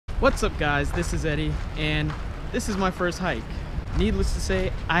What's up guys, this is Eddie and this is my first hike. Needless to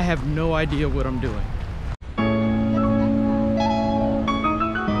say, I have no idea what I'm doing.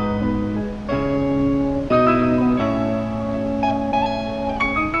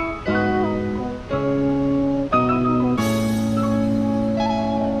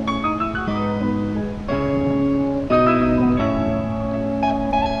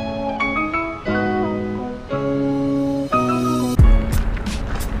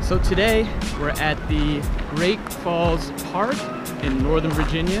 So today we're at the Great Falls Park in Northern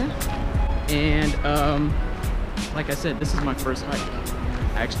Virginia, and like I said, this is my first hike.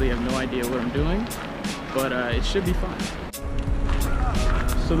 I actually have no idea what I'm doing, but it should be fun.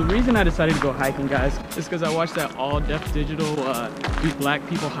 So the reason I decided to go hiking, guys, is because I watched that All Deaf Digital Do Black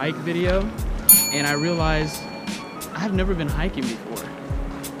People Hike video, and I realized I've never been hiking before.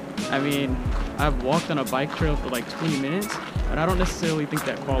 I mean, I've walked on a bike trail for like 20 minutes, but I don't necessarily think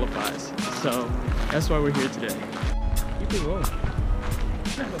that qualifies. So that's why we're here today. Keep it rolling.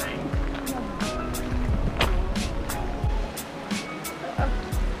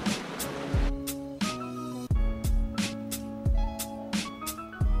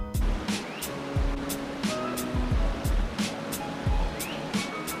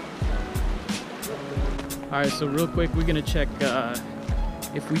 All right, so real quick, we're gonna check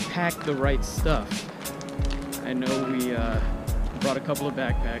if we packed the right stuff. I know we brought a couple of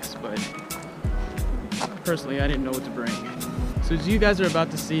backpacks, but personally I didn't know what to bring. So as you guys are about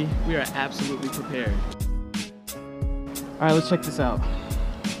to see, we are absolutely prepared. All right, let's check this out.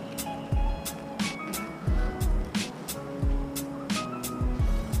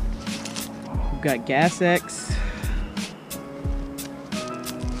 We've got Gas X,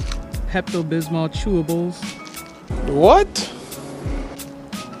 Pepto-Bismol chewables. What?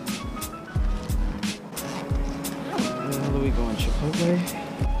 Where are we going? Chipotle.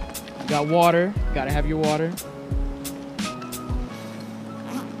 Got water. Gotta have your water.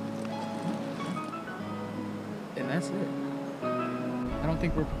 And that's it. I don't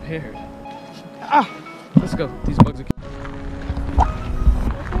think we're prepared. Ah! Let's go. These bugs are.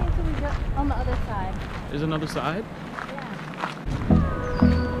 Let's wait until we get on the other side. There's another side?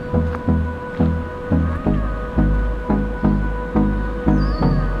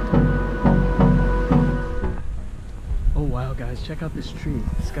 Guys, check out this tree.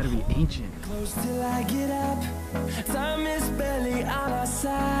 It's got to be ancient. Close till I get up. Time is barely on our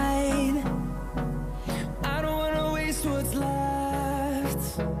side. I don't want to waste what's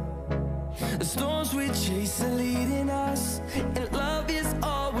left. The storms we chase are leading us, and love is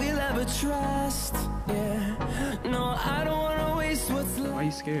all we'll ever trust. Yeah. No, I don't want to waste what's left. Why are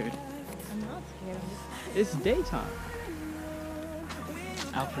you scared? I'm not scared. It's daytime.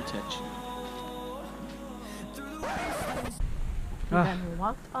 I'll protect you. Then we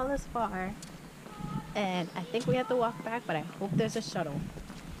walked all this far, and I think we have to walk back, but I hope there's a shuttle.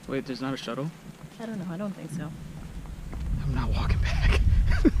 Wait, there's not a shuttle? I don't know, I don't think so. I'm not walking back.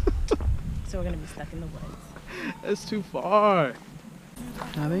 So we're gonna be stuck in the woods. That's too far.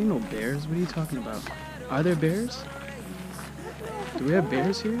 Nah, there ain't no bears. What are you talking about? Are there bears? Do we have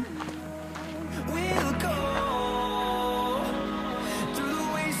bears here? We'll go through the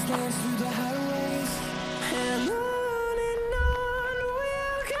wastelands, through the highways, and on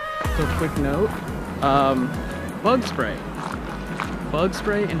we'll go. So quick note, bug spray. Bug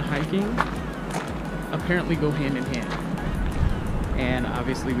spray and hiking apparently go hand in hand. And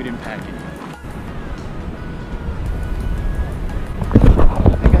obviously we didn't pack any.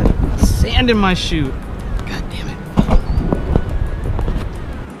 I got sand in my shoe. God damn it.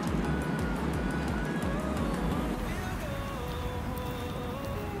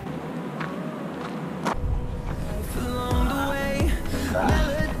 Along the way,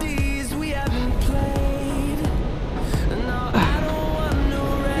 melodies we haven't played. No, I don't want no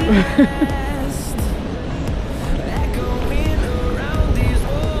rest. Echoing around these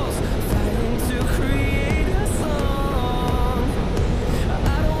walls, fighting to create a song. I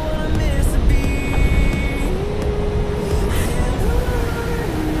don't wanna miss a beat. And on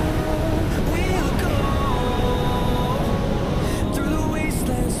we'll go through the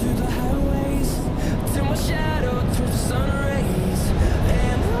wastelands, through the highways, till my shadow through the sun rays.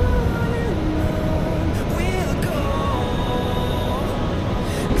 And on we'll go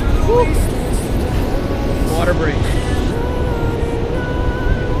through the wastelands, through the highways. Water break.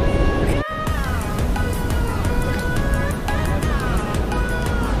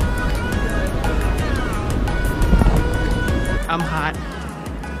 I'm hot.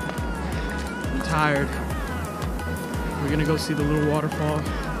 I'm tired. We're gonna go see the little waterfall,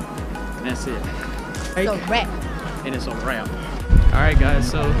 and that's it. So wrap. And it's a wrap. Alright guys,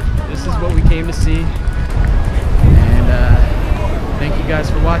 so this is what we came to see. And thank you guys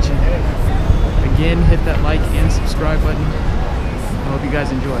for watching. Again, hit that like and subscribe button. I hope you guys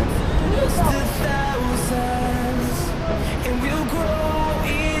enjoy.